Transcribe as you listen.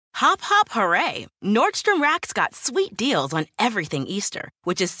Hop, hop, hooray! Nordstrom Rack's got sweet deals on everything Easter,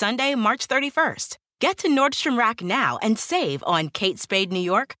 which is Sunday, March 31st. Get to Nordstrom Rack now and save on Kate Spade New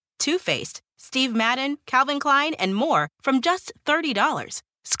York, Too Faced, Steve Madden, Calvin Klein, and more from just $30.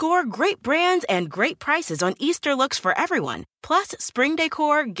 Score great brands and great prices on Easter looks for everyone, plus spring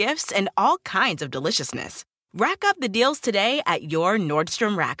decor, gifts, and all kinds of deliciousness. Rack up the deals today at your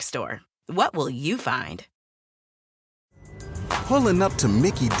Nordstrom Rack store. What will you find? Pulling up to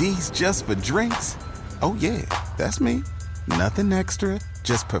Mickey D's just for drinks? Oh yeah, that's me. Nothing extra,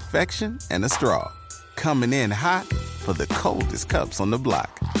 just perfection and a straw. Coming in hot for the coldest cups on the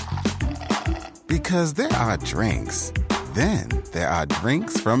block. Because there are drinks. Then there are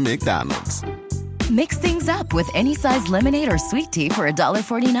drinks from McDonald's. Mix things up with any size lemonade or sweet tea for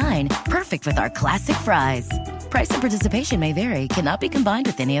 $1.49. Perfect with our classic fries. Price and participation may vary. Cannot be combined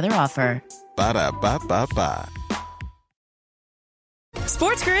with any other offer. Ba-da-ba-ba-ba.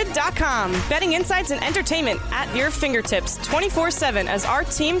 SportsGrid.com. Betting insights and entertainment at your fingertips 24/7 as our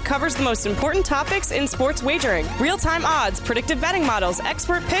team covers the most important topics in sports wagering. Real-time odds, predictive betting models,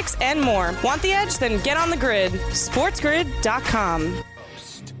 expert picks, and more. Want the edge? Then get on the grid. SportsGrid.com.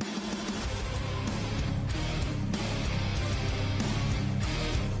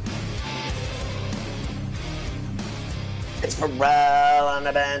 It's Pharrell on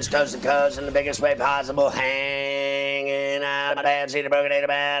the bench, coast to coast, in the biggest way possible, hanging out. A bad seed, a broken eight, a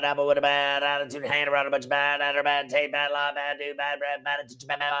bad apple with a bad attitude, hanging around a bunch of bad, and a bad tape, bad law, bad dude, bad bread, bad attitude,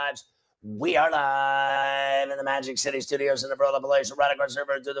 bad vibes. We are live in the Magic City Studios in the Pearl Appalachian, right across the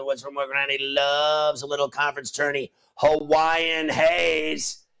river to the woods from where Granny loves a little conference tourney, Hawaiian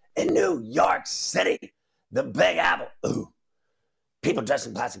Haze in New York City, the Big Apple. Ooh. People dressed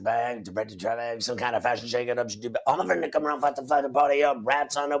in plastic bags, directed traffic, some kind of fashion shake-up. All my friends that come around, fight the fight, the party up.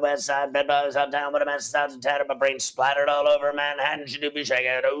 Rats on the west side, bedbugs uptown with a mess, styles and tattered. My brain splattered all over Manhattan. Should do be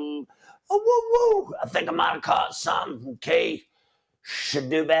shaking. Ooh, oh, woo, woo. I think I might have caught something from K.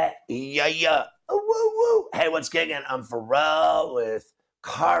 Should do that. Yeah. Oh, woo, woo. Hey, what's kicking? I'm Pharrell with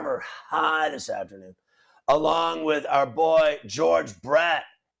Carver High this afternoon, along with our boy George Brett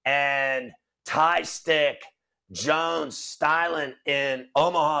and Ty Stick Jones styling in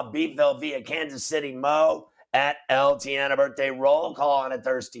Omaha Beefville via Kansas City Mo at LTN. A birthday roll call on a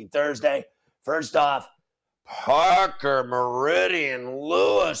Thirsty Thursday. First off, Parker Meridian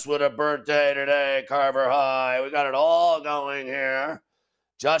Lewis with a birthday today, Carver High. We got it all going here.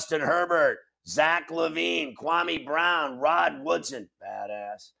 Justin Herbert, Zach Levine, Kwame Brown, Rod Woodson,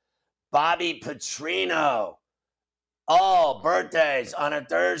 badass. Bobby Petrino, all birthdays on a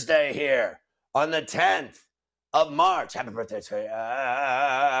Thursday here on the 10th of March. Happy birthday to you.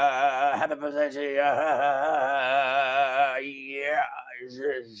 Happy birthday to you. Yeah.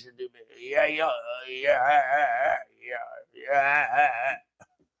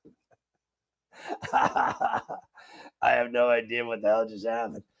 I have no idea what the hell just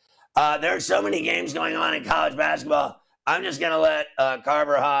happened. There are so many games going on in college basketball. I'm just going to let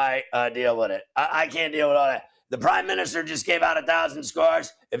Carver High deal with it. I can't deal with all that. The Prime Minister just gave out 1,000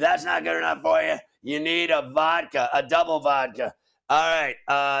 scores. If that's not good enough for you, you need a vodka, a double vodka. All right,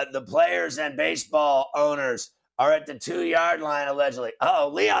 the players and baseball owners are at the 2-yard line, allegedly. Oh,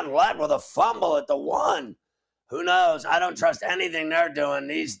 Leon Lett with a fumble at the 1. Who knows? I don't trust anything they're doing,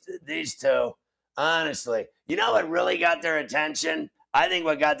 these two, honestly. You know what really got their attention? I think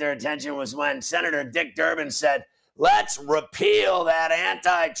what got their attention was when Senator Dick Durbin said, let's repeal that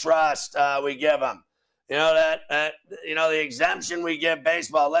antitrust we give them. You know, the exemption we give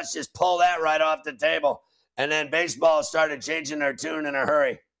baseball, let's just pull that right off the table. And then baseball started changing their tune in a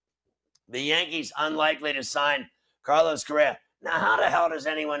hurry. The Yankees unlikely to sign Carlos Correa. Now, how the hell does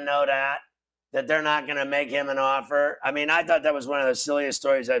anyone know that they're not going to make him an offer? I mean, I thought that was one of the silliest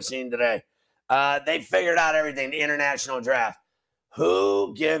stories I've seen today. They figured out everything, the international draft.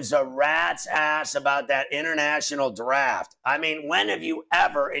 Who gives a rat's ass about that international draft? I mean, when have you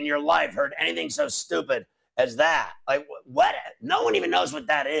ever in your life heard anything so stupid as that? Like, what? No one even knows what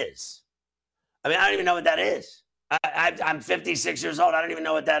that is. I mean, I don't even know what that is. I'm 56 years old. I don't even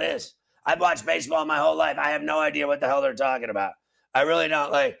know what that is. I've watched baseball my whole life. I have no idea what the hell they're talking about. I really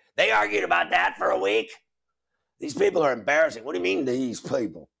don't. Like, they argued about that for a week. These people are embarrassing. What do you mean, these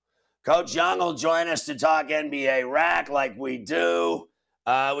people? Coach Young will join us to talk NBA rack like we do.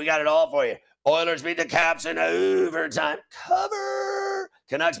 We got it all for you. Oilers beat the Caps in overtime. Cover.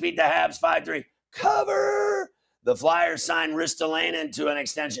 Canucks beat the Habs 5-3. Cover. The Flyers signed Ristolainen to an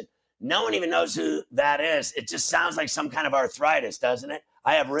extension. No one even knows who that is. It just sounds like some kind of arthritis, doesn't it?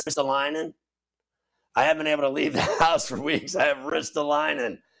 I have Ristolainen. I haven't been able to leave the house for weeks. I have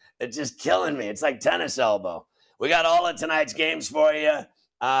Ristolainen. It's just killing me. It's like tennis elbow. We got all of tonight's games for you.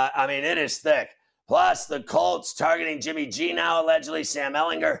 I mean, it is thick. Plus, the Colts targeting Jimmy G now, allegedly. Sam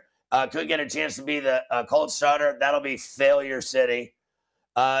Ehlinger could get a chance to be the Colts starter. That'll be failure city.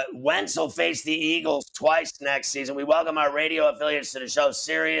 Wentz will face the Eagles twice next season. We welcome our radio affiliates to the show: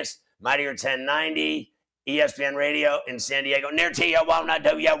 Sirius, Mightier 1090, ESPN Radio in San Diego. Near to you,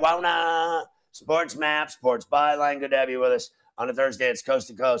 do you wanna? Sports Map, Sports Byline. Good to have you with us on a Thursday. It's coast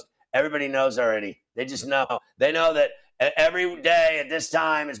to coast. Everybody knows already. They just know. They know that every day at this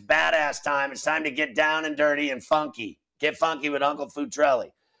time is badass time. It's time to get down and dirty and funky. Get funky with Uncle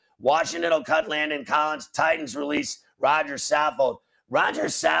Futrelli. Washington will cut Landon Collins. Titans release Roger Saffold. Roger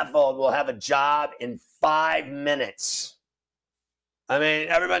Saffold will have a job in 5 minutes. I mean,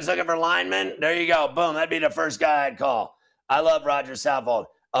 everyone's looking for linemen. There you go. Boom. That'd be the first guy I'd call. I love Roger Saffold.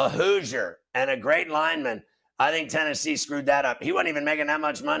 A Hoosier and a great lineman. I think Tennessee screwed that up. He wasn't even making that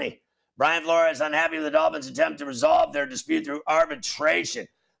much money. Brian Flores unhappy with the Dolphins' attempt to resolve their dispute through arbitration.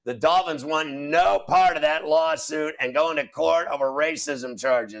 The Dolphins won no part of that lawsuit and going to court over racism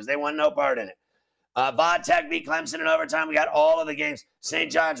charges. They won no part in it. Vodtech beat Clemson in overtime. We got all of the games.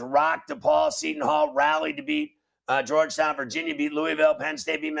 St. John's rocked DePaul. Seton Hall rallied to beat Georgetown. Virginia beat Louisville. Penn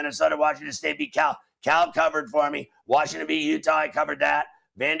State beat Minnesota. Washington State beat Cal. Cal covered for me. Washington beat Utah. I covered that.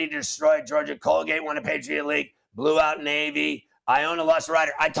 Vandy destroyed Georgia. Colgate won the Patriot League. Blew out Navy. Iona lost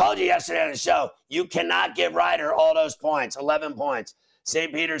Ryder. I told you yesterday on the show, you cannot give Ryder all those points, 11 points.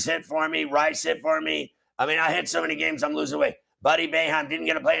 St. Peter's hit for me. Rice hit for me. I mean, I hit so many games, I'm losing weight. Buddy Boeheim didn't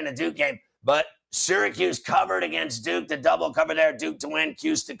get to play in the Duke game, but Syracuse covered against Duke. The double cover there, Duke to win.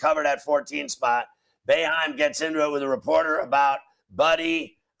 Cuse to cover that 14 spot. Boeheim gets into it with a reporter about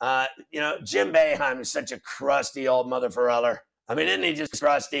Buddy. Jim Boeheim is such a crusty old motherfucker. I mean, isn't he just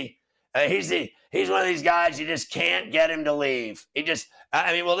crusty? He's one of these guys you just can't get him to leave.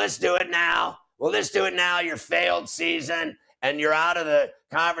 Well, let's do it now. Well, let's do it now. Your failed season and you're out of the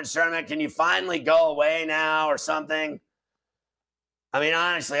conference tournament. Can you finally go away now or something? I mean,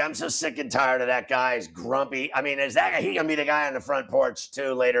 honestly, I'm so sick and tired of that guy. He's grumpy. I mean, is that guy? He's going to be the guy on the front porch,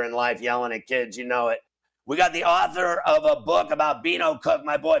 too, later in life, yelling at kids. You know it. We got the author of a book about Beano Cook,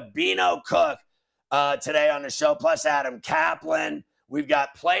 my boy Beano Cook, today on the show, plus Adam Kaplan. We've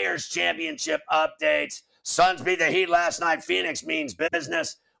got Players' Championship updates. Suns beat the Heat last night. Phoenix means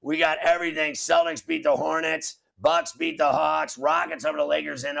business. We got everything. Celtics beat the Hornets. Bucks beat the Hawks. Rockets over the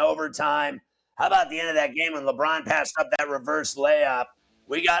Lakers in overtime. How about the end of that game when LeBron passed up that reverse layup?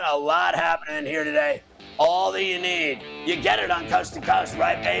 We got a lot happening here today. All that you need. You get it on Coast to Coast,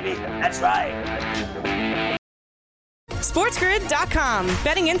 right, baby? That's right. SportsGrid.com.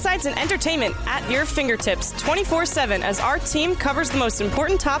 Betting insights and entertainment at your fingertips 24/7 as our team covers the most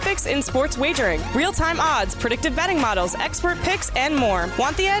important topics in sports wagering. Real-time odds, predictive betting models, expert picks, and more.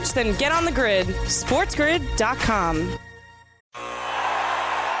 Want the edge? Then get on the grid. SportsGrid.com.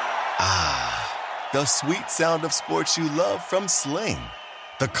 The sweet sound of sports you love from Sling.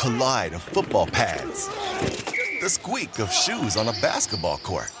 The collide of football pads. The squeak of shoes on a basketball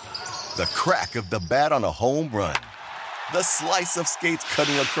court. The crack of the bat on a home run. The slice of skates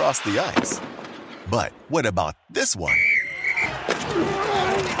cutting across the ice. But what about this one?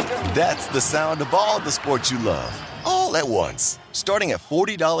 That's the sound of all the sports you love, all at once. Starting at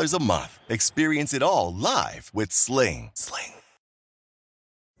 $40 a month. Experience it all live with Sling.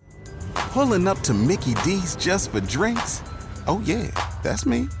 Pulling up to Mickey D's just for drinks? Oh yeah, that's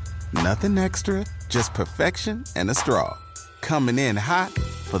me. Nothing extra, just perfection and a straw. Coming in hot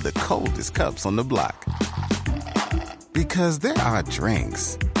for the coldest cups on the block. Because there are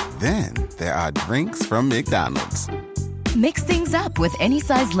drinks. Then there are drinks from McDonald's. Mix things up with any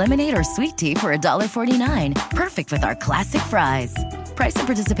size lemonade or sweet tea for $1.49. Perfect with our classic fries. Price and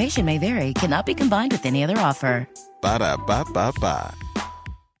participation may vary. Cannot be combined with any other offer. Ba-da-ba-ba-ba.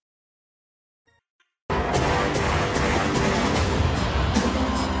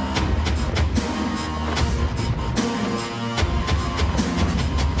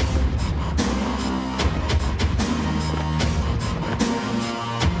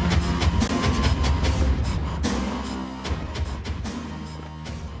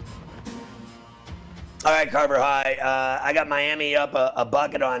 All right, Carver High. I got Miami up a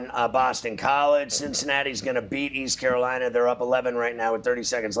bucket on Boston College. Cincinnati's going to beat East Carolina. They're up 11 right now with 30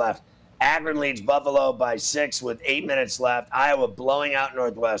 seconds left. Akron leads Buffalo by 6 with 8 minutes left. Iowa blowing out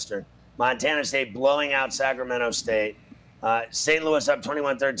Northwestern. Montana State blowing out Sacramento State. St. Louis up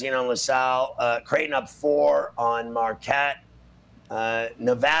 21-13 on LaSalle. Creighton up 4 on Marquette.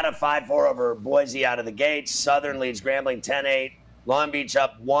 Nevada 5-4 over Boise out of the gates. Southern leads Grambling 10-8. Long Beach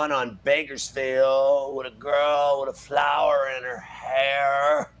up 1 on Bakersfield with a girl with a flower in her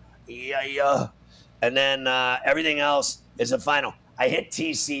hair. Yeah. And then everything else is a final. I hit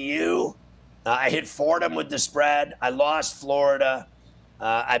TCU. I hit Fordham with the spread. I lost Florida,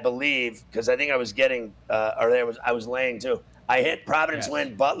 I believe, because I think I was getting, I was laying too. I hit Providence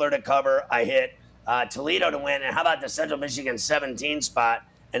win, Butler to cover. I hit Toledo to win. And how about the Central Michigan 17 spot?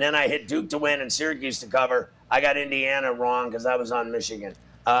 And then I hit Duke to win and Syracuse to cover. I got Indiana wrong because I was on Michigan.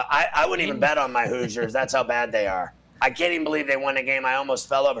 I wouldn't even bet on my Hoosiers. That's how bad they are. I can't even believe they won a game. I almost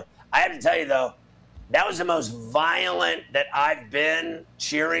fell over. I have to tell you, though, that was the most violent that I've been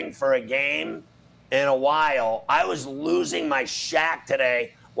cheering for a game in a while. I was losing my shack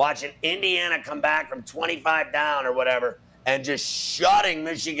today watching Indiana come back from 25 down or whatever and just shutting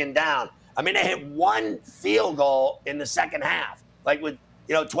Michigan down. I mean, they hit one field goal in the second half. Like with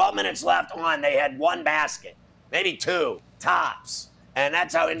 12 minutes left on, they had one basket, maybe two tops. And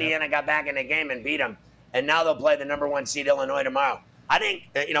that's how Indiana got back in the game and beat them. And now they'll play the number 1 seed Illinois tomorrow. I think,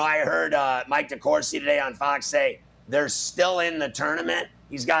 I heard Mike DeCourcy today on Fox say they're still in the tournament.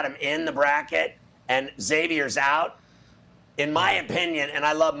 He's got them in the bracket, and Xavier's out. In my opinion, and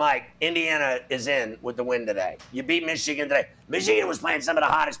I love Mike, Indiana is in with the win today. You beat Michigan today. Michigan was playing some of the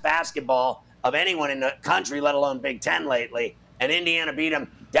hottest basketball of anyone in the country, let alone Big Ten lately. And Indiana beat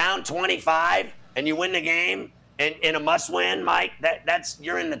them down 25, and you win the game in a must-win, Mike.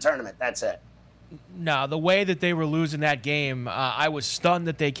 You're in the tournament. That's it. No, the way that they were losing that game, I was stunned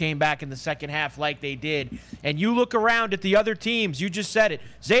that they came back in the second half like they did. And you look around at the other teams, you just said it.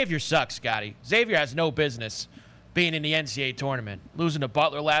 Xavier sucks, Scotty. Xavier has no business being in the NCAA tournament. Losing to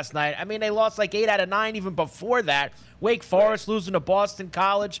Butler last night. I mean, they lost like 8 out of 9 even before that. Wake Forest losing to Boston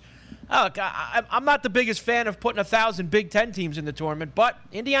College. Look, I'm not the biggest fan of putting 1,000 Big Ten teams in the tournament, but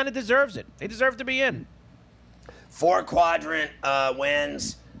Indiana deserves it. They deserve to be in. 4 quadrant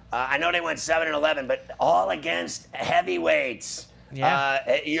wins. I know they went 7-11, but all against heavyweights.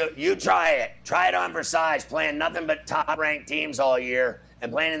 Yeah. You try it. Try it on Versailles, playing nothing but top-ranked teams all year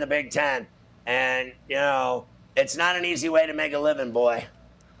and playing in the Big Ten. And, it's not an easy way to make a living, boy.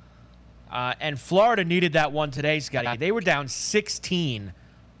 And Florida needed that one today, Scotty. They were down 16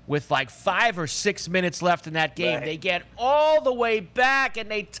 with like 5 or 6 minutes left in that game. Right. They get all the way back, and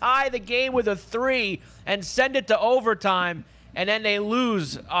they tie the game with a 3 and send it to overtime. And then they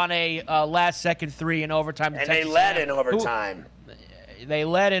lose on a last-second 3 in overtime. And they led in overtime. They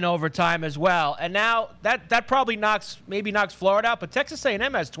led in overtime as well. And now that probably knocks Florida out. But Texas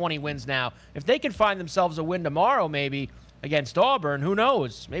A&M has 20 wins now. If they can find themselves a win tomorrow maybe against Auburn, who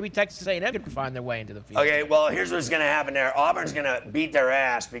knows? Maybe Texas A&M can find their way into the field. Okay, well, here's what's going to happen there. Auburn's going to beat their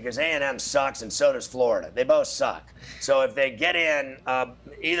ass because A&M sucks and so does Florida. They both suck. So if they get in,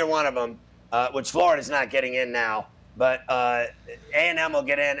 either one of them, which Florida's not getting in now, but A&M will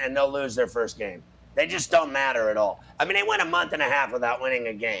get in and they'll lose their first game. They just don't matter at all. I mean, they went a month and a half without winning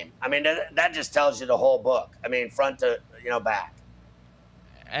a game. I mean, that just tells you the whole book. I mean, front to back.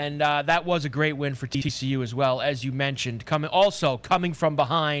 And that was a great win for TCU as well, as you mentioned. Coming from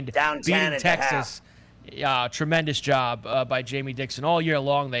behind, down 10 beating Texas. Tremendous job by Jamie Dixon. All year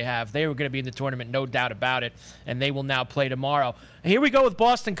long they have. They were going to be in the tournament, no doubt about it, and they will now play tomorrow. Here we go with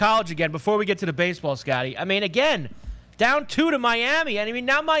Boston College again before we get to the baseball, Scotty. I mean, again, down 2 to Miami. And I mean,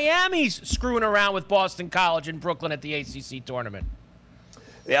 now Miami's screwing around with Boston College in Brooklyn at the ACC tournament.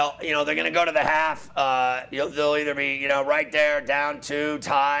 Well, they're going to go to the half. They'll either be, right there, down 2,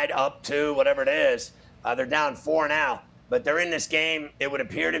 tied, up 2, whatever it is. They're down 4 now. But they're in this game, it would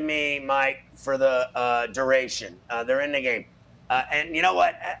appear to me, Mike, for the duration. They're in the game. And you know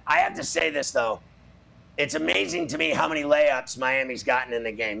what? I have to say this, though. It's amazing to me how many layups Miami's gotten in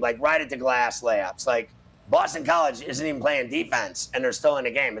the game, like right at the glass layups. Like, Boston College isn't even playing defense, and they're still in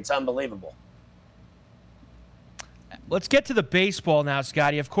the game. It's unbelievable. Let's get to the baseball now,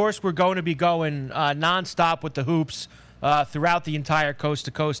 Scotty. Of course, we're going to be going nonstop with the hoops throughout the entire coast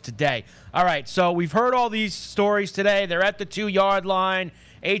to coast today. All right, so we've heard all these stories today. They're at the 2-yard line.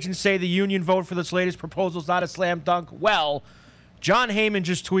 Agents say the union vote for this latest proposal is not a slam dunk. Well, John Heyman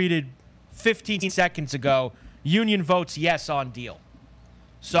just tweeted 15 seconds ago, union votes yes on deal.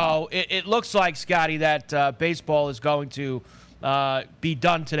 So it looks like, Scotty, that baseball is going to be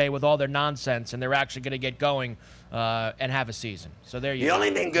done today with all their nonsense, and they're actually going to get going and have a season. So there you go. The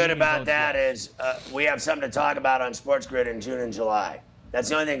only thing good about that is we have something to talk about on Sports Grid in June and July. That's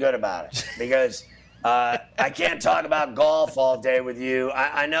the only thing good about it, because I can't talk about golf all day with you.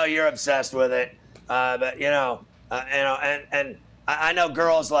 I know you're obsessed with it, but and I know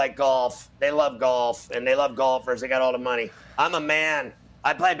girls like golf. They love golf, and they love golfers. They got all the money. I'm a man.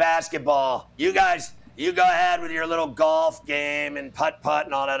 I play basketball. You guys, you go ahead with your little golf game and putt-putt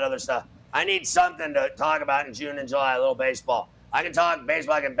and all that other stuff. I need something to talk about in June and July, a little baseball. I can talk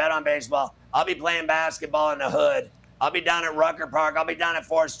baseball. I can bet on baseball. I'll be playing basketball in the hood I'll be down at Rucker Park. I'll be down at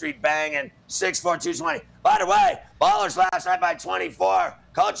 4th Street banging 6'4", 220. By the way, Ballers last night by 24.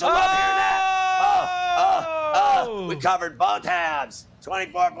 Coach will love hearing that. We covered both halves.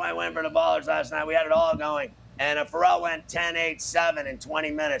 24-point win for the Ballers last night. We had it all going. And Pharrell went 10-8-7 in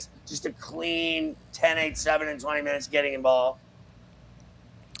 20 minutes. Just a clean 10-8-7 in 20 minutes getting involved.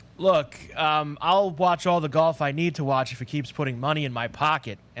 Look, I'll watch all the golf I need to watch if it keeps putting money in my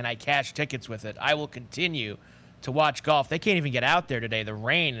pocket and I cash tickets with it. I will continue to watch golf. They can't even get out there today. The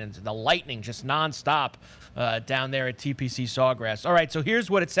rain and the lightning just nonstop down there at TPC Sawgrass. All right, so here's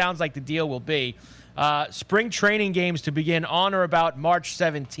what it sounds like the deal will be. Spring training games to begin on or about March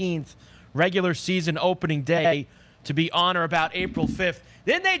 17th. Regular season opening day to be on or about April 5th.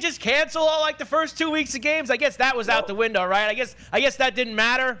 Didn't they just cancel all like the first 2 weeks of games? I guess that was out the window, right? I guess that didn't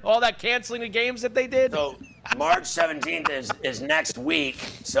matter, all that canceling the games that they did. So March 17th is next week,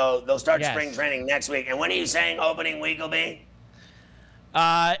 so they'll start spring training next week. And when are you saying opening week will be?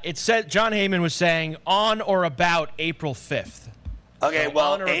 It said John Heyman was saying on or about April 5th. Okay, so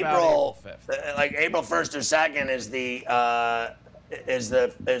well, April 5th. Like April 1st or 2nd is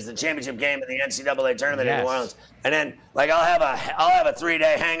the championship game in the NCAA tournament in New Orleans, and then like I'll have a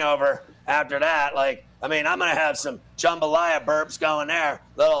 3-day hangover after that. Like I mean, I'm gonna have some jambalaya burps going there,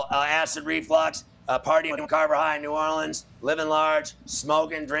 little acid reflux, partying with Carver High in New Orleans, living large,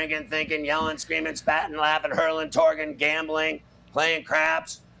 smoking, drinking, thinking, yelling, screaming, spatting, laughing, hurling, torging, gambling, playing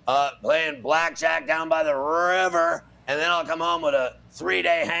craps, playing blackjack down by the river, and then I'll come home with a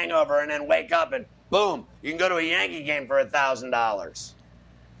 3-day hangover, and then wake up and boom, you can go to a Yankee game for $1,000.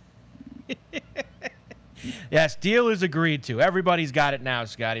 Yes, deal is agreed to. Everybody's got it now,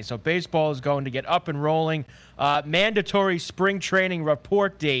 Scotty. So baseball is going to get up and rolling. Mandatory spring training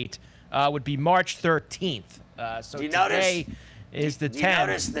report date would be March 13th. So today is the 10th. Do you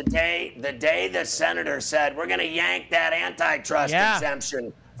notice the day the senator said, we're going to yank that antitrust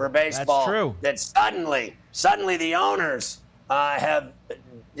exemption for baseball? That's true. That suddenly the owners have,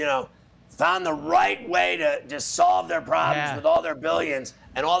 found the right way to just solve their problems with all their billions,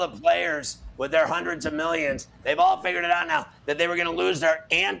 and all the players with their hundreds of millions. They've all figured it out now that they were going to lose their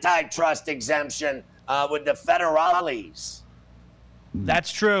antitrust exemption with the federales.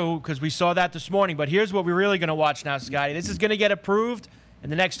 That's true, because we saw that this morning. But here's what we're really going to watch now, Scotty. This is going to get approved in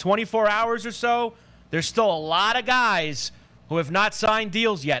the next 24 hours or so. There's still a lot of guys who have not signed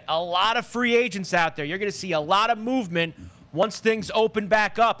deals yet. A lot of free agents out there. You're going to see a lot of movement once things open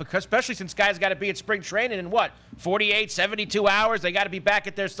back up, because especially since guys got to be at spring training in 48, 72 hours. They got to be back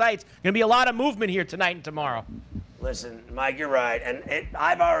at their sites. Going to be a lot of movement here tonight and tomorrow. Listen, Mike, you're right. And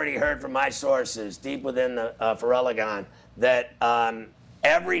I've already heard from my sources deep within the Farrelligon that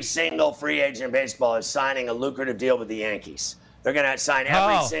every single free agent in baseball is signing a lucrative deal with the Yankees. They're going to sign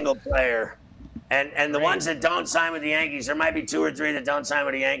every single player. And the ones that don't sign with the Yankees, there might be 2 or 3 that don't sign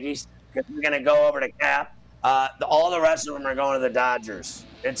with the Yankees because we're going to go over to cap. All the rest of them are going to the Dodgers.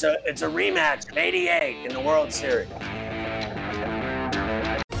 It's a rematch of '88 in the World Series.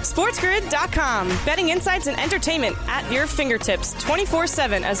 SportsGrid.com. Betting insights and entertainment at your fingertips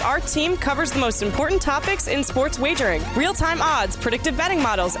 24/7 as our team covers the most important topics in sports wagering. Real-time odds, predictive betting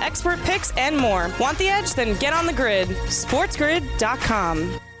models, expert picks, and more. Want the edge? Then get on the grid.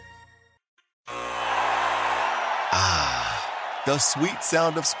 SportsGrid.com. The sweet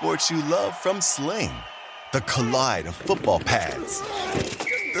sound of sports you love from Sling. The collide of football pads.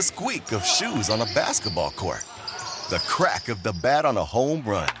 The squeak of shoes on a basketball court. The crack of the bat on a home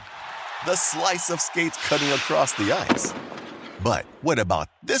run. The slice of skates cutting across the ice. But what about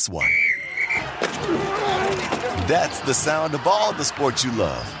this one? That's the sound of all the sports you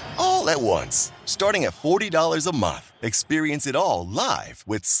love, all at once. Starting at $40 a month. Experience it all live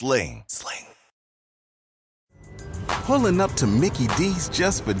with Sling. Pulling up to Mickey D's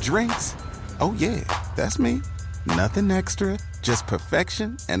just for drinks? Oh yeah, that's me. Nothing extra, just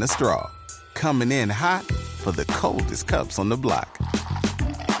perfection and a straw. Coming in hot for the coldest cups on the block.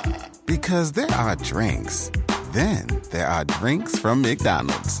 Because there are drinks. Then there are drinks from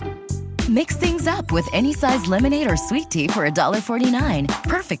McDonald's. Mix things up with any size lemonade or sweet tea for $1.49.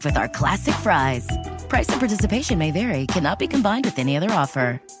 Perfect with our classic fries. Price and participation may vary. Cannot be combined with any other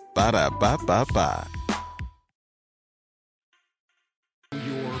offer. Ba-da-ba-ba-ba.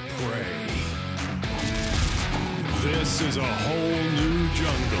 This is a whole new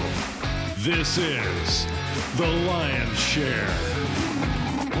jungle. This is The Lion's Share.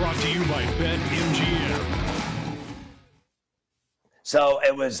 Brought to you by BetMGM. So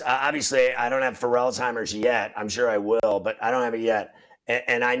it was, obviously, I don't have Pharrell's yet. I'm sure I will, but I don't have it yet.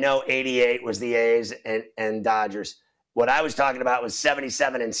 And I know '88 was the A's and Dodgers. What I was talking about was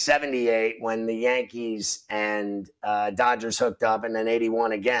 77 and 78 when the Yankees and Dodgers hooked up, and then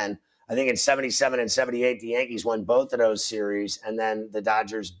 81 again. I think in 77 and 78, the Yankees won both of those series, and then the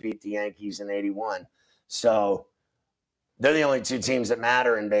Dodgers beat the Yankees in 81. So they're the only two teams that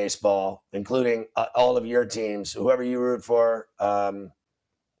matter in baseball, including all of your teams, whoever you root for,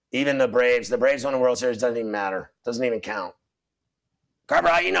 even the Braves. The Braves won the World Series, doesn't even matter. Doesn't even count.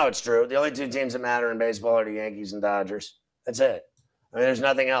 Carver, you know it's true. The only two teams that matter in baseball are the Yankees and Dodgers. That's it. I mean, there's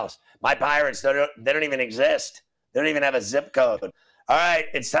nothing else. My Pirates, they don't even exist. They don't even have a zip code. All right,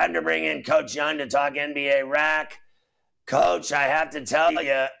 it's time to bring in Coach Young to talk NBA Rack. Coach, I have to tell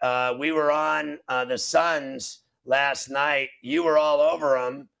you, we were on the Suns last night. You were all over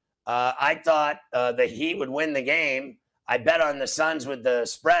them. I thought the Heat would win the game. I bet on the Suns with the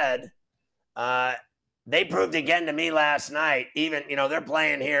spread. They proved again to me last night, even, they're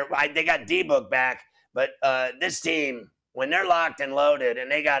playing here. They got D-Book back, but this team, when they're locked and loaded and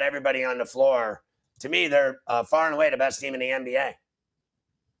they got everybody on the floor, to me, they're far and away the best team in the NBA.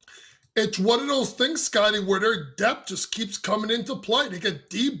 It's one of those things, Scotty, where their depth just keeps coming into play. They get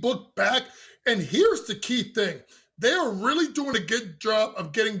D-Book back, and here's the key thing. They are really doing a good job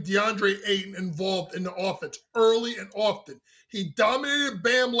of getting DeAndre Ayton involved in the offense early and often. He dominated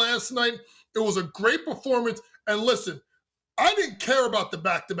Bam last night. It was a great performance. And listen, I didn't care about the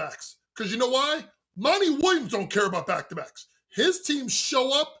back-to-backs because you know why? Monty Williams don't care about back-to-backs. His teams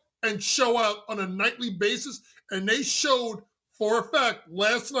show up and show out on a nightly basis, and they showed for a fact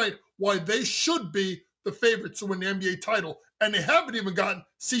last night why they should be the favorites to win the NBA title, and they haven't even gotten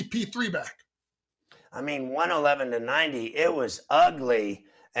CP3 back. I mean, 111 to 90, it was ugly.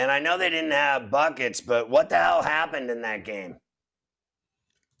 And I know they didn't have buckets, but what the hell happened in that game?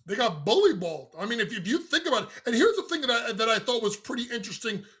 They got bully balled. I mean, if you think about it, and here's the thing that I thought was pretty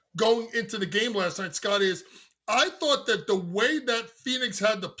interesting going into the game last night, Scott, is I thought that the way that Phoenix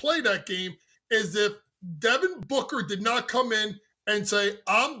had to play that game is if Devin Booker did not come in and say,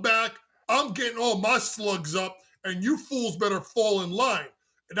 I'm back, I'm getting all my slugs up, and you fools better fall in line.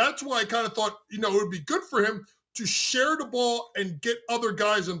 And that's why I kind of thought, it would be good for him to share the ball and get other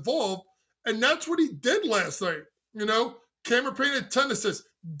guys involved. And that's what he did last night. Cameron Payne had 10 assists.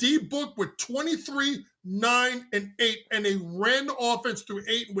 D-Book with 23, 9, and 8. And they ran the offense through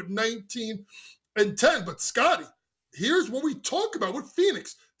 8 with 19 and 10. But, Scotty, here's what we talk about with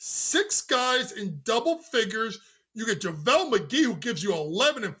Phoenix. 6 guys in double figures. You get JaVale McGee, who gives you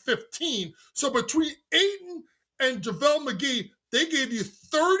 11 and 15. So between Ayton and JaVale McGee, they gave you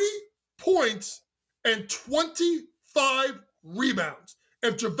 30 points and 25 rebounds.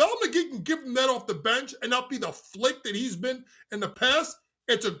 If JaVale McGee can give them that off the bench and not be the flake that he's been in the past,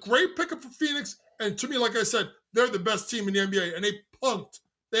 it's a great pickup for Phoenix. And to me, like I said, they're the best team in the NBA. And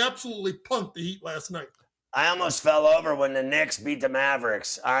they absolutely punked the Heat last night. I almost fell over when the Knicks beat the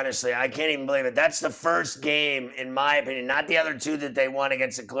Mavericks. Honestly, I can't even believe it. That's the first game, in my opinion, not the other two that they won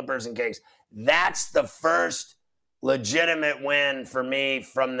against the Clippers and Kings. That's the first legitimate win for me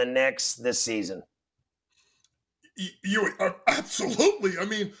from the Knicks this season. You are absolutely. I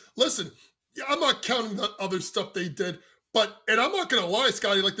mean, listen, I'm not counting the other stuff they did, and I'm not going to lie,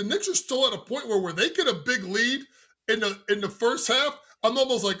 Scotty, like the Knicks are still at a point where they get a big lead in the first half. I'm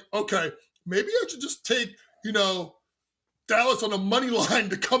almost like, okay, maybe I should just take, Dallas on a money line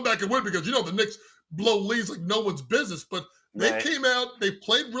to come back and win because, the Knicks blow leads like no one's business. But they came out, they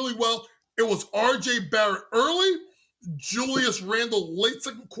played really well. It was R.J. Barrett early, Julius Randle late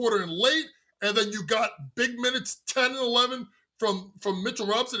second quarter and late, and then you got big minutes 10 and 11 from Mitchell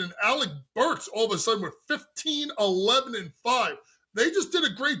Robinson and Alec Burks all of a sudden with 15, 11, and 5. They just did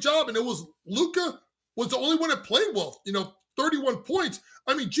a great job, and it was Luka was the only one that played well, 31 points.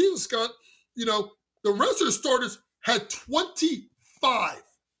 I mean, Jesus, Scott, the rest of the starters had 25.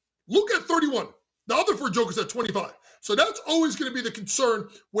 Luka at 31. The other 4 jokers at 25. So that's always going to be the concern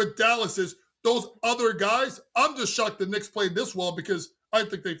with Dallas is those other guys. I'm just shocked the Knicks played this well because I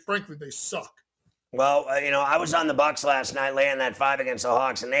think they suck. Well, I was on the Bucks last night laying that 5 against the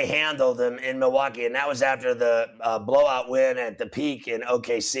Hawks, and they handled them in Milwaukee, and that was after the blowout win at the Peak in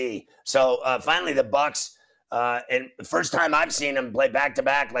OKC. So finally the Bucks, and the first time I've seen them play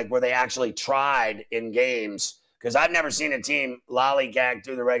back-to-back, like where they actually tried in games, because I've never seen a team lollygag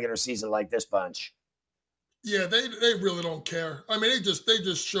through the regular season like this bunch. Yeah, they really don't care. I mean, they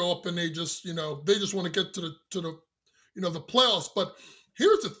just show up and they just want to get to the the playoffs. But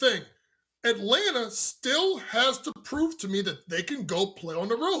here's the thing. Atlanta still has to prove to me that they can go play on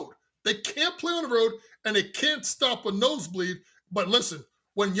the road. They can't play on the road and they can't stop a nosebleed. But listen,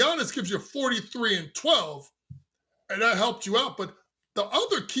 when Giannis gives you 43 and 12, and that helped you out. But the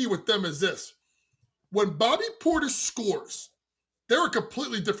other key with them is this. when Bobby Portis scores, they're a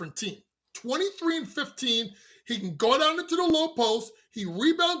completely different team. 23-15. He can go down into the low post. He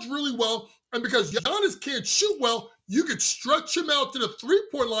rebounds really well. And because Giannis can't shoot well, you could stretch him out to the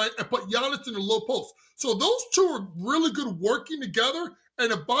three-point line and put Giannis in the low post. So those two are really good working together.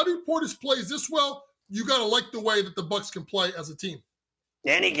 And if Bobby Portis plays this well, you got to like the way that the Bucks can play as a team.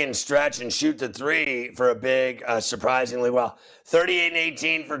 And he can stretch and shoot the three for a big, surprisingly well.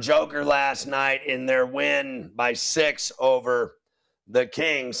 38-18 for Joker last night in their win by 6 over the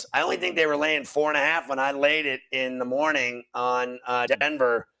Kings. I only think they were laying 4.5 when I laid it in the morning on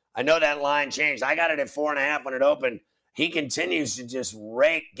Denver. I know that line changed. I got it at 4.5 when it opened. He continues to just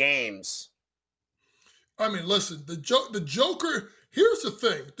rake games. I mean, listen, the Joker, here's the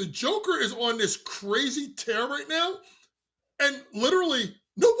thing. The Joker is on this crazy tear right now, and literally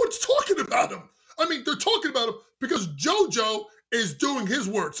no one's talking about him. I mean, they're talking about him because JoJo is doing his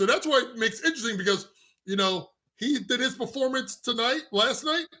work. So that's why it makes it interesting because, you know, he did his performance last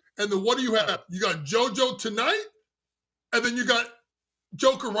night, and then what do you have? You got JoJo tonight, and then you got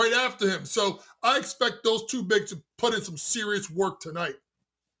Joker right after him. So I expect those two bigs to put in some serious work tonight.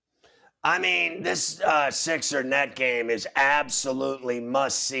 I mean, this Sixer net game is absolutely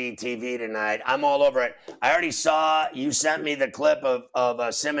must-see TV tonight. I'm all over it. I already saw, you sent me the clip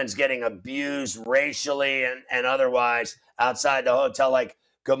of Simmons getting abused racially and otherwise outside the hotel. Like,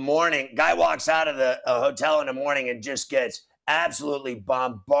 good morning. Guy walks out of the hotel in the morning and just gets absolutely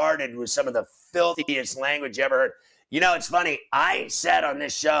bombarded with some of the filthiest language you ever heard. You know, it's funny. I said on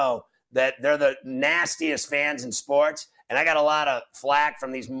this show that they're the nastiest fans in sports. And I got a lot of flack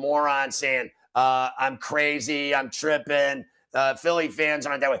from these morons saying, I'm crazy, I'm tripping, Philly fans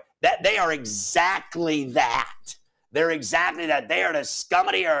aren't that way. That they are exactly that. They're exactly that. They are the scum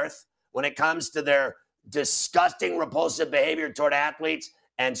of the earth when it comes to their disgusting, repulsive behavior toward athletes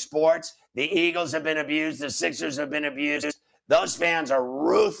and sports. The Eagles have been abused. The Sixers have been abused. Those fans are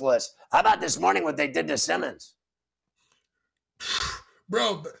ruthless. How about this morning what they did to Simmons?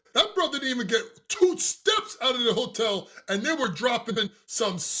 Bro, that bro didn't even get 2 steps out of the hotel, and they were dropping in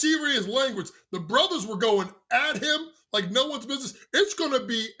some serious language. The brothers were going at him like no one's business. It's going to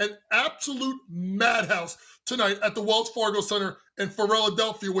be an absolute madhouse tonight at the Wells Fargo Center in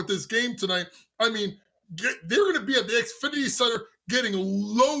Philadelphia with this game tonight. I mean, they're going to be at the Xfinity Center getting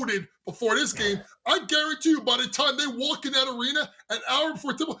loaded before this game. I guarantee you by the time they walk in that arena an hour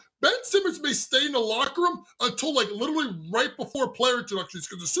before tip, Ben Simmons may stay in the locker room until like literally right before player introductions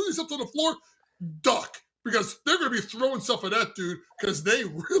because as soon as he steps on the floor, duck, because they're going to be throwing stuff at that dude because they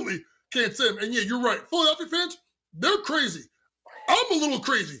really can't say him. And yeah, you're right. Philadelphia fans, they're crazy. I'm a little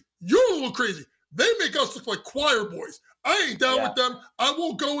crazy. You're a little crazy. They make us look like choir boys. I ain't down with them. I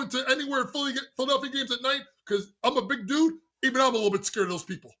won't go into anywhere in Philadelphia games at night because I'm a big dude. Even I'm a little bit scared of those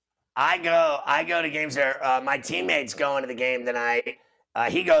people. I go to games there. My teammate's going to the game tonight.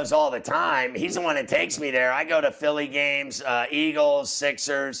 He goes all the time. He's the one that takes me there. I go to Philly games, Eagles,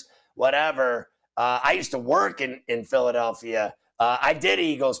 Sixers, whatever. I used to work in Philadelphia. I did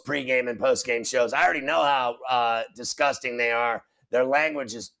Eagles pregame and postgame shows. I already know how disgusting they are. Their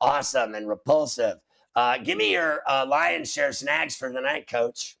language is awesome and repulsive. Give me your Lions share snacks for the night,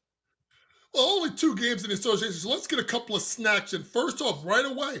 Coach. Well, only 2 games in the association, so let's get a couple of snacks in. First off, right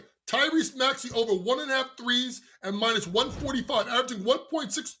away, Tyrese Maxey over 1.5 threes and minus 145, averaging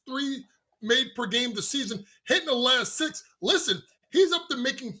 1.63 made per game this season, hitting the last 6. Listen, he's up to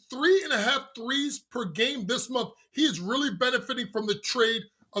making 3.5 threes per game this month. He is really benefiting from the trade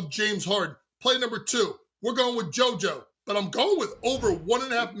of James Harden. Play number 2, we're going with JoJo, but I'm going with over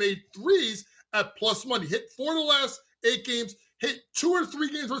 1.5 made threes at plus money. Hit 4 of the last 8 games. Hit 2 or 3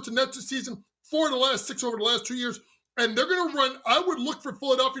 games versus the Nets this season, 4 of the last 6 over the last 2 years. And they're going to run, I would look for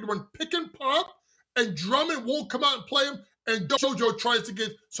Philadelphia to run pick and pop, and Drummond won't come out and play him, and JoJo tries to get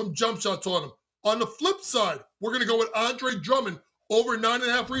some jump shots on him. On the flip side, we're going to go with Andre Drummond over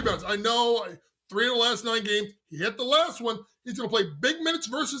 9.5 rebounds. I know 3 of the last 9 games. He hit the last one. He's going to play big minutes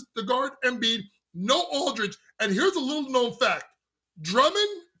versus the guard Embiid. No Aldridge. And here's a little known fact.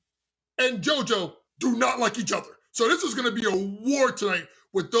 Drummond and JoJo do not like each other. So this is going to be a war tonight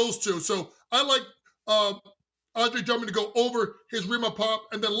with those two. So I like Andre Drummond to go over his rebound pop.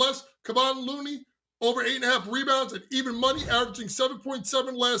 And then Kevon Looney over 8.5 rebounds and even money, averaging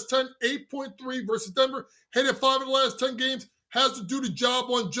 7.7 last 10, 8.3 versus Denver. Hitting 5 of the last 10 games. Has to do the job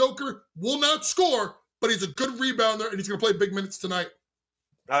on Joker. Will not score, but he's a good rebounder, and he's going to play big minutes tonight.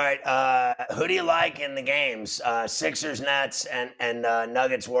 All right. Who do you like in the games? Sixers, Nets, and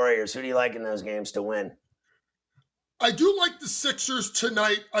Nuggets, Warriors. Who do you like in those games to win? I do like the Sixers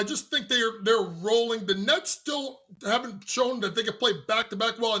tonight. I just think they're rolling. The Nets still haven't shown that they can play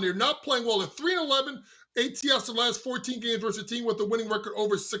back-to-back well, and they're not playing well. They're 3-11 ATS the last 14 games versus a team with a winning record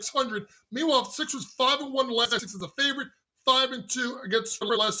over 600. Meanwhile, the Sixers 5-1 the last 6 as a favorite, 5-2 against the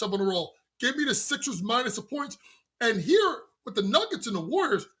last 7 in a row. Give me the Sixers minus a point. And here with the Nuggets and the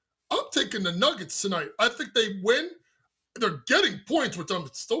Warriors, I'm taking the Nuggets tonight. I think they win. They're getting points, which I'm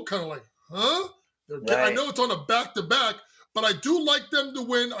still kind of like, huh? Right. I know it's on a back-to-back, but I do like them to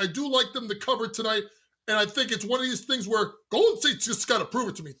win. I do like them to cover tonight. And I think it's one of these things where Golden State's just got to prove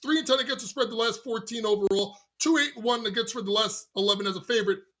it to me. 3-10 against the spread the last 14 overall. 2-8-1 against the spread the last 11 as a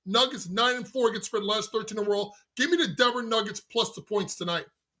favorite. Nuggets 9-4 against the spread the last 13 overall. Give me the Denver Nuggets plus the points tonight.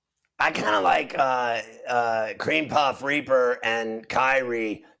 I kind of like Cream Puff Reaper and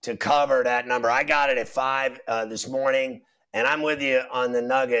Kyrie to cover that number. I got it at 5 this morning, and I'm with you on the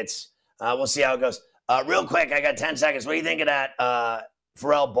Nuggets. We'll see how it goes. Real quick, I got 10 seconds. What do you think of that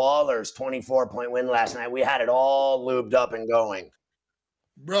Pharrell Ballers 24-point win last night? We had it all lubed up and going.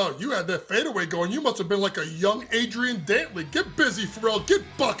 Bro, you had that fadeaway going. You must have been like a young Adrian Dantley. Get busy, Pharrell. Get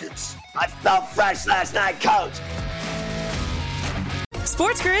buckets. I felt fresh last night, Coach.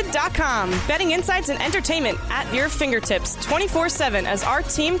 SportsGrid.com. Betting insights and entertainment at your fingertips 24/7 as our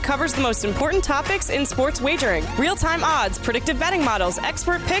team covers the most important topics in sports wagering. Real-time odds, predictive betting models,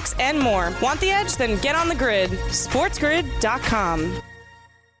 expert picks, and more. Want the edge? Then get on the grid. SportsGrid.com.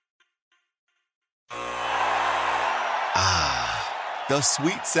 The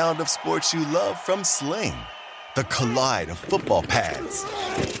sweet sound of sports you love from Sling. The collide of football pads.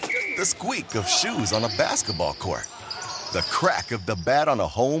 The squeak of shoes on a basketball court. The crack of the bat on a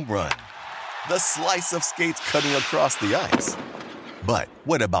home run. The slice of skates cutting across the ice. But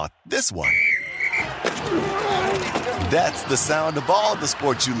what about this one? That's the sound of all the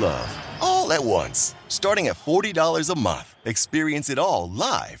sports you love, all at once. Starting at $40 a month. Experience it all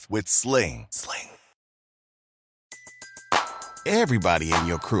live with Sling. Everybody in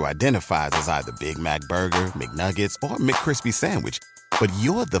your crew identifies as either Big Mac Burger, McNuggets, or McCrispy Sandwich. But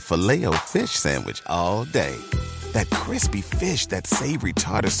you're the Filet-O-Fish Sandwich all day. That crispy fish, that savory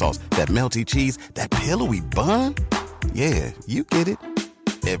tartar sauce, that melty cheese, that pillowy bun. Yeah, you get it.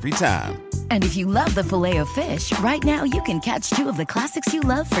 Every time. And if you love the Filet-O-Fish, right now you can catch 2 of the classics you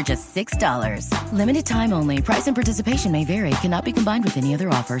love for just $6. Limited time only. Price and participation may vary. Cannot be combined with any other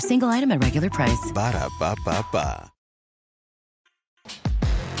offer. Single item at regular price. Ba-da-ba-ba-ba.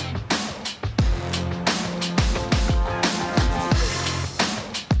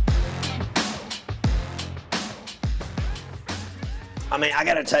 I mean, I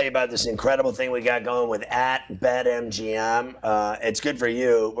got to tell you about this incredible thing we got going with @BetMGM. It's good for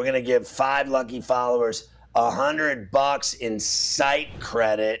you. We're going to give 5 lucky followers $100 in site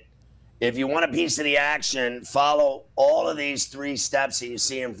credit. If you want a piece of the action, follow all of these 3 steps that you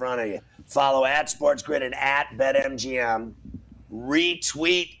see in front of you. Follow @SportsGrid and @BetMGM.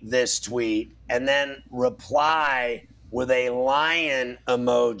 Retweet this tweet and then reply with a lion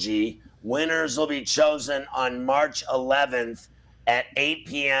emoji. Winners will be chosen on March 11th. At 8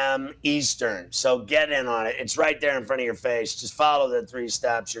 p.m. Eastern. So get in on it. It's right there in front of your face. Just follow the 3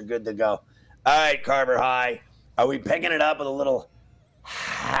 steps. You're good to go. All right, Carver High. Are we picking it up with a little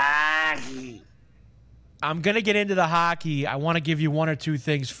hockey? I'm going to get into the hockey. I want to give you 1 or 2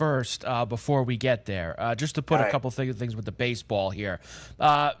 things first before we get there. Just to put a couple things with the baseball here.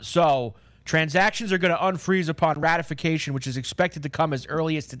 So transactions are going to unfreeze upon ratification, which is expected to come as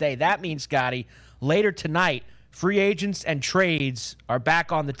early as today. That means, Scotty, later tonight, free agents and trades are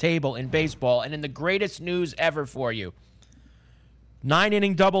back on the table in baseball. And in the greatest news ever for you,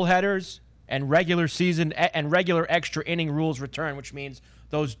 9-inning doubleheaders and regular season and regular extra inning rules return, which means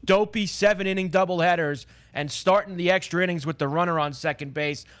those dopey 7-inning doubleheaders and starting the extra innings with the runner on second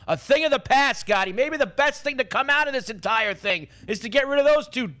base. A thing of the past, Scotty. Maybe the best thing to come out of this entire thing is to get rid of those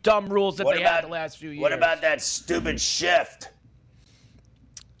 2 dumb rules that had the last few years. What about that stupid shift?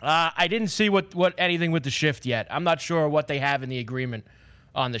 I didn't see what anything with the shift yet. I'm not sure what they have in the agreement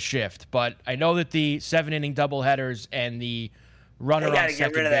on the shift, but I know that the 7-inning doubleheaders and the runner on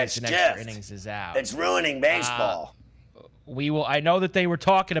second base and extra innings is out. It's ruining baseball. I know that they were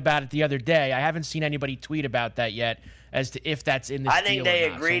talking about it the other day. I haven't seen anybody tweet about that yet as to if that's in this deal or not. I think they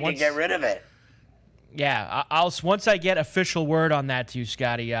agreed to get rid of it. Yeah, once I get official word on that to you,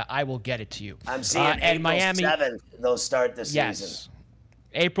 Scotty, I will get it to you. I'm seeing April 7th they'll start the season.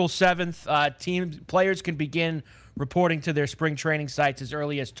 April 7th, players can begin reporting to their spring training sites as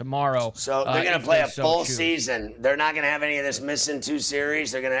early as tomorrow. So they're going to play a full season. They're not going to have any of this missing 2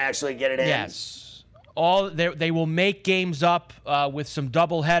 series. They're going to actually get it in. Yes. They will make games up with some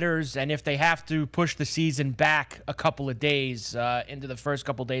double headers, and if they have to push the season back a couple of days into the first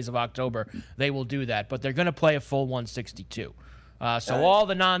couple of days of October, they will do that. But they're going to play a full 162. So all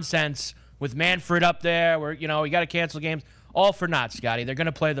the nonsense with Manfred up there, where you got to cancel games, all for naught, Scotty. They're going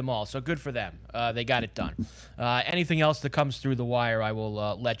to play them all, so good for them. They got it done. Anything else that comes through the wire, I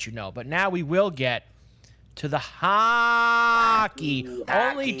will let you know. But now we will get to the hockey.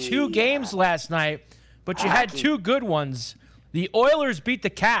 Only 2 games last night. But you had 2 good ones. The Oilers beat the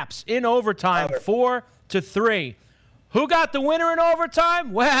Caps in overtime 4-3. Who got the winner in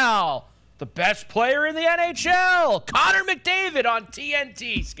overtime? Well, the best player in the NHL, Connor McDavid on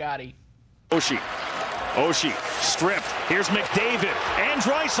TNT, Scotty. Oshie stripped. Here's McDavid. And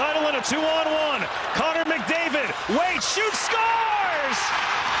Draisaitl in a 2-on-1. Connor McDavid waits, shoots, scores!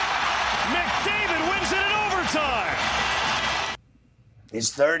 McDavid wins it in overtime. He's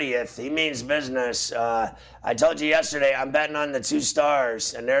 30th. He means business. I told you yesterday I'm betting on the 2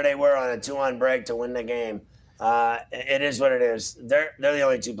 Stars, and there they were on a 2-on break to win the game. It is what it is. They're the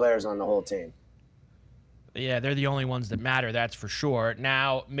only 2 players on the whole team. Yeah, they're the only ones that matter, that's for sure.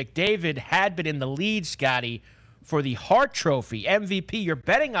 Now, McDavid had been in the lead, Scotty, for the Hart Trophy MVP. Your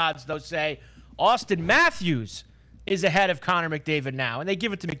betting odds, though, say Auston Matthews is ahead of Connor McDavid now. And they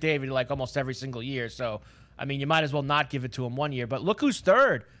give it to McDavid like almost every single year, so I mean, you might as well not give it to him one year. But look who's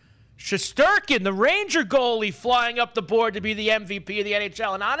third. Shesterkin, the Ranger goalie, flying up the board to be the MVP of the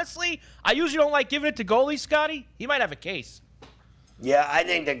NHL. And honestly, I usually don't like giving it to goalies, Scotty. He might have a case. Yeah, I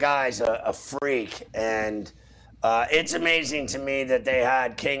think the guy's a freak. And it's amazing to me that they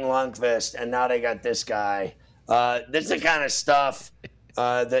had King Lundqvist, and now they got this guy. This is the kind of stuff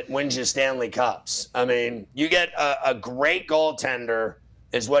that wins you Stanley Cups. I mean, you get a great goaltender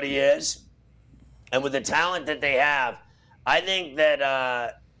is what he is. And with the talent that they have, I think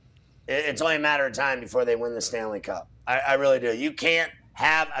that it's only a matter of time before they win the Stanley Cup. I really do. You can't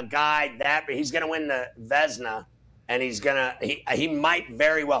have a guy he's going to win the Vezina, and he might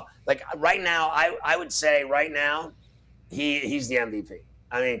very well. Like right now, I would say right now, he's the MVP.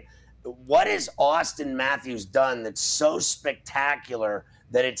 I mean, what has Auston Matthews done that's so spectacular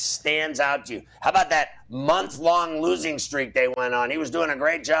that it stands out to you? How about that month-long losing streak they went on? He was doing a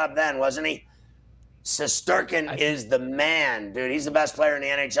great job then, wasn't he? Shesterkin is the man, dude. He's the best player in the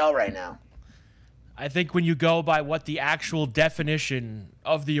NHL right now. I think when you go by what the actual definition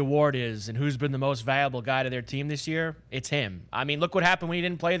of the award is and who's been the most valuable guy to their team this year, it's him. I mean, look what happened when he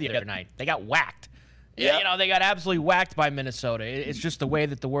didn't play the other night. They got whacked. Yep. You know, they got absolutely whacked by Minnesota. It's just the way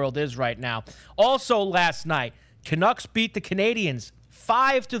that the world is right now. Also last night, Canucks beat the Canadiens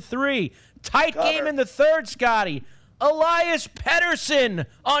 5-3. Tight game in the third, Scotty. Elias Pettersson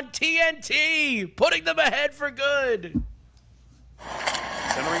on TNT, putting them ahead for good.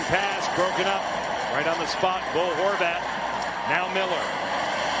 Centering pass, broken up, right on the spot, Bo Horvat. Now Miller,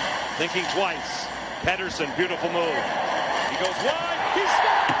 thinking twice. Pettersson, beautiful move. He goes wide, he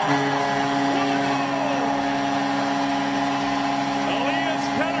scores! Elias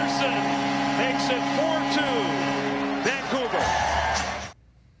Pettersson makes it 4-2, Vancouver.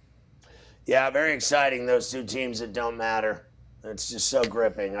 Yeah, very exciting, those 2 teams that don't matter. It's just so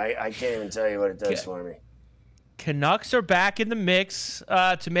gripping. I can't even tell you what it does for me. Canucks are back in the mix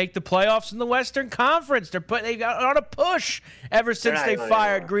to make the playoffs in the Western Conference. They got on a push ever since they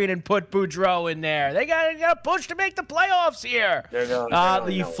fired Green and put Boudreau in there. They got a push to make the playoffs here.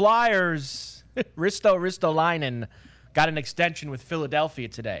 The Flyers, Ristolainen, got an extension with Philadelphia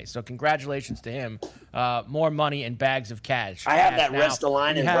today. So congratulations to him. More money and bags of cash. I have that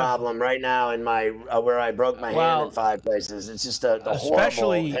Ristolainen problem right now in my where I broke my hand in 5 places. It's just the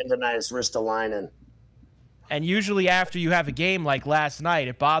horrible tendonitis Ristolainen. And usually after you have a game like last night,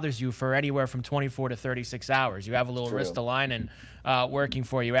 it bothers you for anywhere from 24 to 36 hours. You have a little Ristolainen working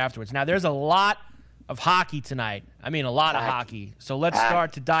for you afterwards. Now, there's a lot of hockey tonight. I mean, a lot of hockey. So let's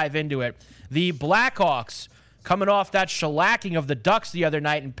start to dive into it. The Blackhawks, coming off that shellacking of the Ducks the other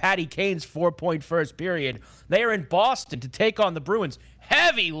night in Patty Kane's 4-point first period, they are in Boston to take on the Bruins.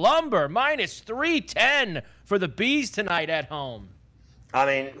 Heavy lumber, minus 310 for the Bees tonight at home. I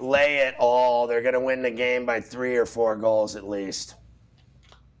mean, lay it all. They're going to win the game by 3 or 4 goals at least.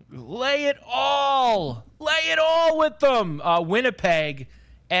 Lay it all. Lay it all with them. Winnipeg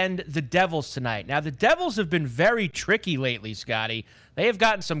and the Devils tonight. Now, the Devils have been very tricky lately, Scotty. They have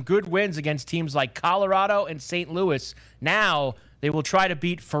gotten some good wins against teams like Colorado and St. Louis. Now, they will try to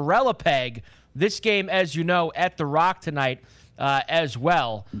beat Ferrellapeg. This game, as you know, at the Rock tonight as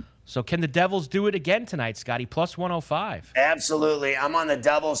well. So can the Devils do it again tonight, Scotty? Plus 105. Absolutely. I'm on the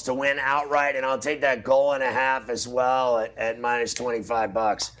Devils to win outright, and I'll take that 1.5 goals as well at minus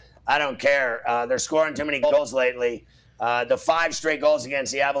 $25. I don't care. They're scoring too many goals lately. The 5 straight goals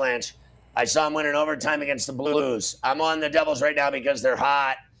against the Avalanche, I saw them win in overtime against the Blues. I'm on the Devils right now because they're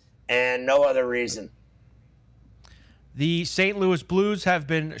hot and no other reason. The St. Louis Blues have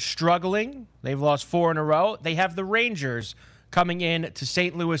been struggling. They've lost 4 in a row. They have the Rangers coming in to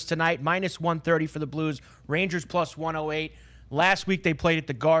St. Louis tonight, minus 130 for the Blues. Rangers plus 108. Last week they played at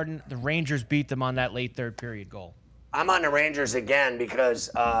the Garden. The Rangers beat them on that late third period goal. I'm on the Rangers again because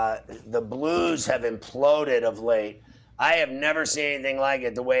the Blues have imploded of late. I have never seen anything like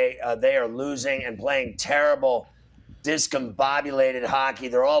it, the way they are losing and playing terrible, discombobulated hockey.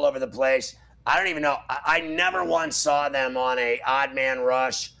 They're all over the place. I don't even know. I never once saw them on a odd man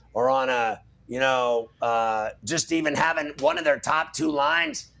rush or on a, just even having one of their top 2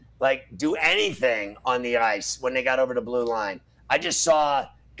 lines, like, do anything on the ice when they got over the blue line. I just saw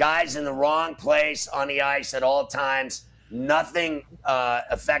guys in the wrong place on the ice at all times. Nothing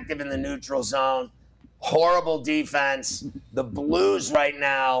effective in the neutral zone. Horrible defense. The Blues right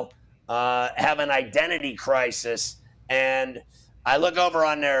now have an identity crisis. And I look over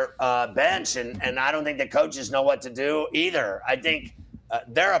on their bench, and I don't think the coaches know what to do either. I think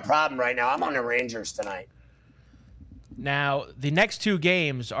they're a problem right now. I'm on the Rangers tonight. Now, the next 2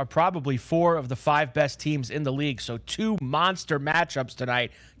 games are probably 4 of the 5 best teams in the league, so 2 monster matchups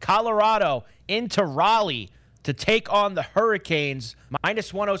tonight. Colorado into Raleigh to take on the Hurricanes.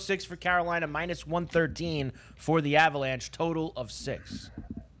 Minus 106 for Carolina, minus 113 for the Avalanche, total of 6.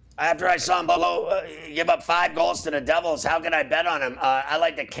 After I saw him give up 5 goals to the Devils, how can I bet on him? I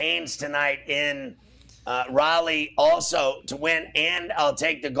like the Canes tonight in Raleigh also to win, and I'll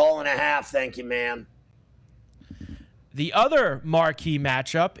take the 1.5. Thank you, ma'am. The other marquee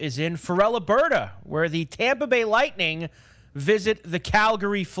matchup is in Farrell, Alberta, where the Tampa Bay Lightning visit the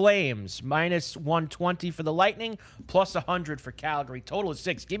Calgary Flames. Minus 120 for the Lightning, plus 100 for Calgary. Total is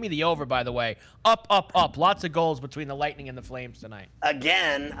 6. Give me the over, by the way. Up, up, up. Lots of goals between the Lightning and the Flames tonight.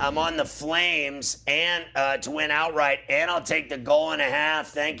 Again, I'm on the Flames and to win outright, and I'll take the 1.5.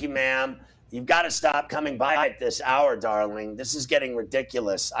 Thank you, ma'am. You've got to stop coming by at this hour, darling. This is getting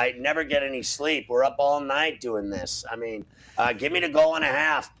ridiculous. I never get any sleep. We're up all night doing this. I mean, give me the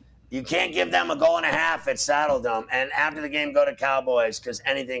 1.5. You can't give them a 1.5 at Saddledome. And after the game, go to Cowboys because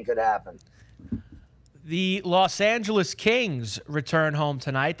anything could happen. The Los Angeles Kings return home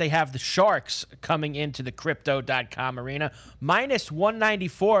tonight. They have the Sharks coming into the Crypto.com arena. Minus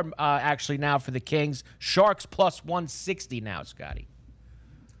 194 actually now for the Kings. Sharks plus 160 now, Scotty.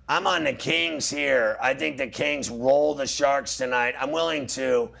 I'm on the Kings here. I think the Kings roll the Sharks tonight. I'm willing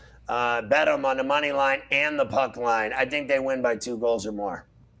to bet them on the money line and the puck line. I think they win by 2 goals or more.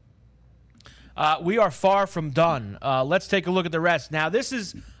 We are far from done. Let's take a look at the rest. Now,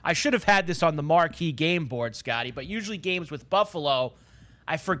 I should have had this on the marquee game board, Scotty, but usually games with Buffalo,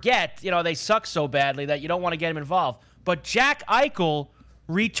 I forget, they suck so badly that you don't want to get them involved. But Jack Eichel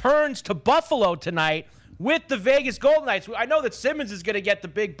returns to Buffalo tonight with the Vegas Golden Knights. I know that Simmons is going to get the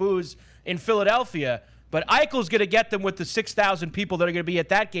big booze in Philadelphia, but Eichel's going to get them with the 6,000 people that are going to be at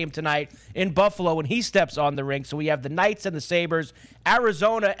that game tonight in Buffalo when he steps on the rink. So we have the Knights and the Sabres,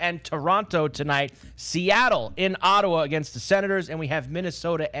 Arizona and Toronto tonight, Seattle in Ottawa against the Senators, and we have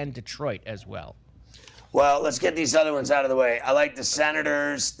Minnesota and Detroit as well. Well, let's get these other ones out of the way. I like the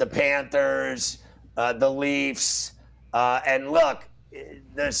Senators, the Panthers, the Leafs, and look,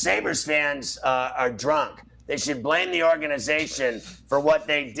 the Sabres fans are drunk. They should blame the organization for what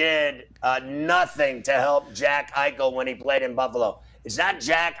they did. Nothing to help Jack Eichel when he played in Buffalo. It's not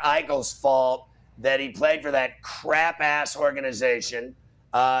Jack Eichel's fault that he played for that crap-ass organization.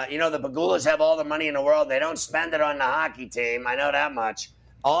 The Pagulas have all the money in the world. They don't spend it on the hockey team. I know that much.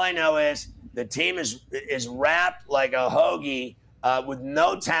 All I know is the team is wrapped like a hoagie with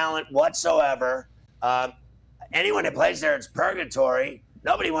no talent whatsoever. Anyone that plays there, it's purgatory.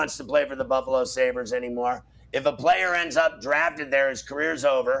 Nobody wants to play for the Buffalo Sabres anymore. If a player ends up drafted there, his career's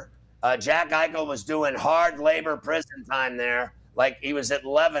over. Jack Eichel was doing hard labor prison time there, like he was at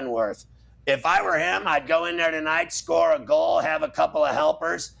Leavenworth. If I were him, I'd go in there tonight, score a goal, have a couple of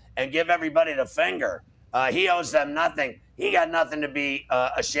helpers, and give everybody the finger. He owes them nothing. He got nothing to be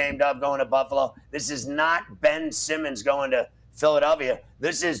ashamed of going to Buffalo. This is not Ben Simmons going to Philadelphia.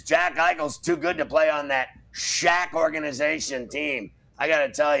 This is Jack Eichel's too good to play on that Shaq organization team. I got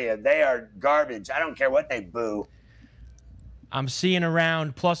to tell you, they are garbage. I don't care what they boo. I'm seeing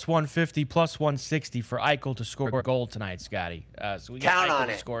around plus 150, plus 160 for Eichel to score a goal tonight, Scotty. So we got Eichel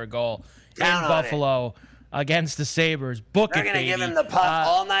to score a goal in Buffalo against the Sabres. They're going to give him the puck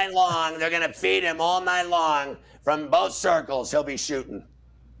all night long. They're going to feed him all night long from both circles. He'll be shooting.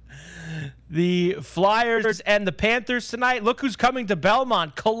 The Flyers and the Panthers tonight. Look who's coming to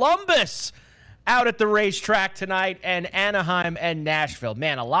Belmont. Columbus out at the racetrack tonight, and Anaheim and Nashville.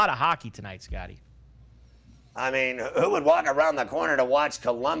 Man, a lot of hockey tonight, Scotty. I mean, who would walk around the corner to watch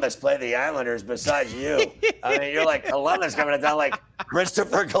Columbus play the Islanders besides you? I mean, you're like Columbus coming to town like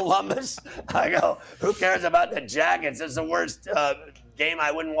Christopher Columbus. I go, who cares about the Jackets? It's the worst game.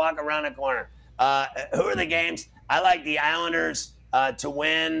 I wouldn't walk around a corner. Who are the games? I like the Islanders to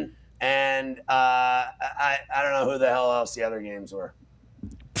win, and I don't know who the hell else the other games were.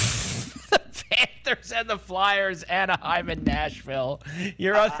 The Panthers and the Flyers, Anaheim and Nashville.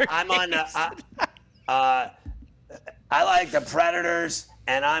 Your other I'm on I like the Predators,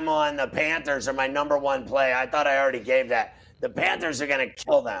 and I'm on the Panthers are my number one play. I thought I already gave that. The Panthers are going to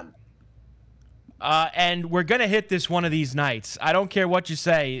kill them. And we're going to hit this one of these nights. I don't care what you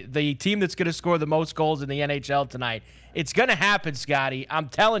say. The team that's going to score the most goals in the NHL tonight, it's going to happen, Scotty. I'm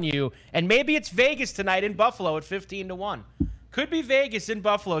telling you. And maybe it's Vegas tonight in Buffalo at 15-1. Could be Vegas in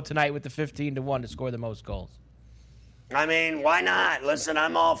Buffalo tonight with the 15-1 to score the most goals. I mean, why not? Listen,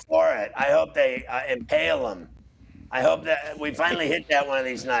 I'm all for it. I hope they impale them. I hope that we finally hit that one of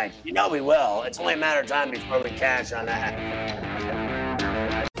these nights. You know we will. It's only a matter of time before we cash on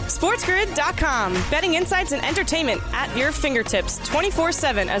that. SportsGrid.com. Betting insights and entertainment at your fingertips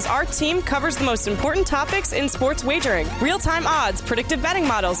 24/7 as our team covers the most important topics in sports wagering. Real-time odds, predictive betting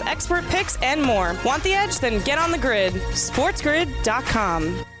models, expert picks, and more. Want the edge? Then get on the grid.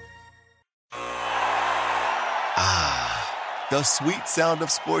 SportsGrid.com. The sweet sound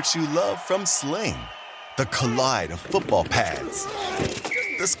of sports you love from Sling. The collide of football pads.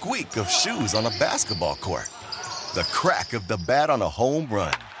 The squeak of shoes on a basketball court. The crack of the bat on a home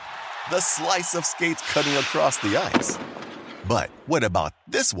run. The slice of skates cutting across the ice. But what about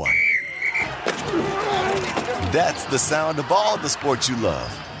this one? That's the sound of all the sports you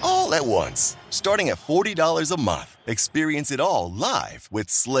love, all at once. Starting at $40 a month. Experience it all live with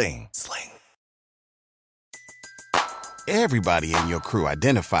Sling. Everybody in your crew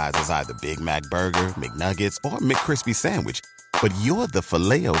identifies as either Big Mac Burger, McNuggets, or McCrispy Sandwich. But you're the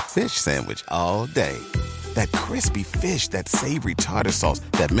Filet-O-Fish Sandwich all day. That crispy fish, that savory tartar sauce,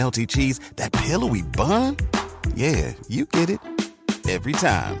 that melty cheese, that pillowy bun. Yeah, you get it. Every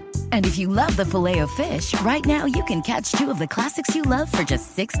time. And if you love the Filet-O-Fish, right now you can catch two of the classics you love for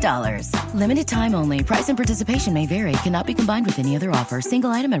just $6. Limited time only. Price and participation may vary. Cannot be combined with any other offer. Single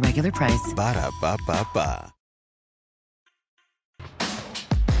item at regular price. Ba-da-ba-ba-ba.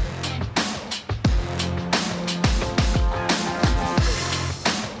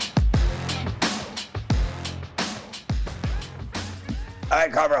 All right,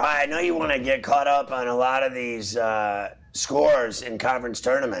 Carver High, I know you want to get caught up on a lot of these scores in conference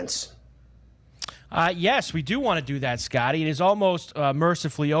tournaments. Yes, we do want to do that, Scotty. It is almost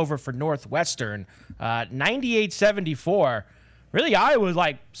mercifully over for Northwestern. 98-74. Really,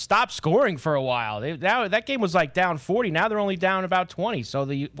 Iowa stopped scoring for a while. That game was down 40. Now they're only down about 20. So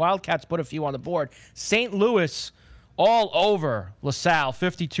the Wildcats put a few on the board. St. Louis all over LaSalle,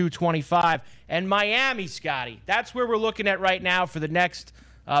 52-25. And Miami, Scotty, that's where we're looking at right now for the next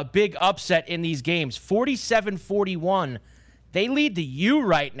big upset in these games. 47-41. They lead the U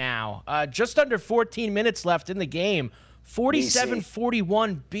right now. Just under 14 minutes left in the game.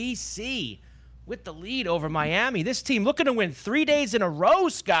 47-41 BC with the lead over Miami. This team looking to win 3 days in a row,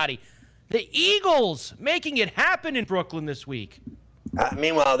 Scotty. The Eagles making it happen in Brooklyn this week.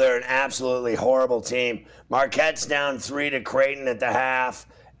 Meanwhile, they're an absolutely horrible team. Marquette's down 3 to Creighton at the half.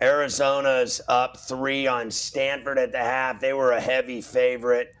 Arizona's up 3 on Stanford at the half. They were a heavy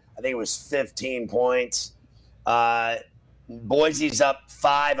favorite. I think it was 15 points. Boise's up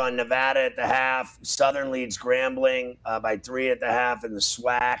 5 on Nevada at the half. Southern leads Grambling by 3 at the half in the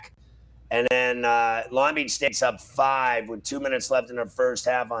SWAC. And then Long Beach State's up 5 with 2 minutes left in the first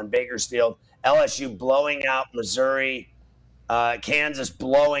half on Bakersfield. LSU blowing out Missouri. Kansas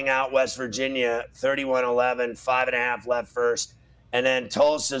blowing out West Virginia 31-11, 5.5 left first. And then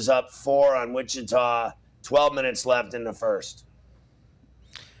Tulsa's up 4 on Wichita, 12 minutes left in the first.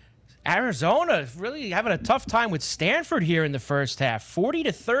 Arizona really having a tough time with Stanford here in the first half.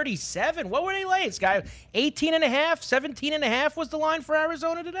 40-37. What were they laying, Sky? 18.5, 17.5 was the line for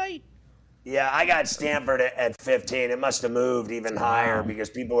Arizona today? Yeah, I got Stanford at 15. It must have moved even higher because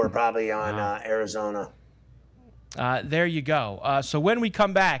people were probably on Arizona. There you go. So when we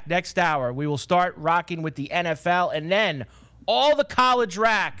come back next hour, we will start rocking with the NFL and then all the college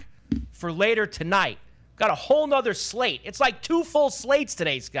rack for later tonight. Got a whole nother slate. It's like 2 full slates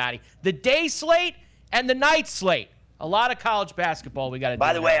today, Scotty. The day slate and the night slate. A lot of college basketball we got to do.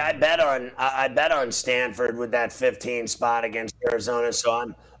 By the way, I bet on Stanford with that 15 spot against Arizona, so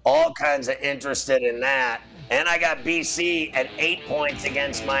I'm all kinds of interested in that. And I got BC at 8 points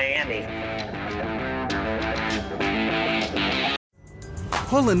against Miami.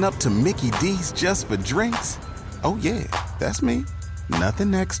 Pulling up to Mickey D's just for drinks? Oh yeah, that's me.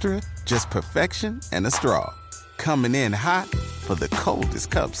 Nothing extra, just perfection and a straw. Coming in hot for the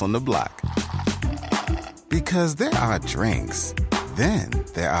coldest cups on the block. Because there are drinks. Then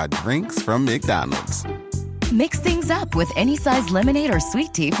there are drinks from McDonald's. Mix things up with any size lemonade or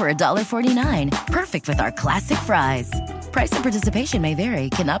sweet tea for $1.49. Perfect with our classic fries. Price and participation may vary.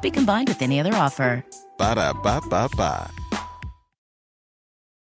 Cannot be combined with any other offer. Ba-da-ba-ba-ba.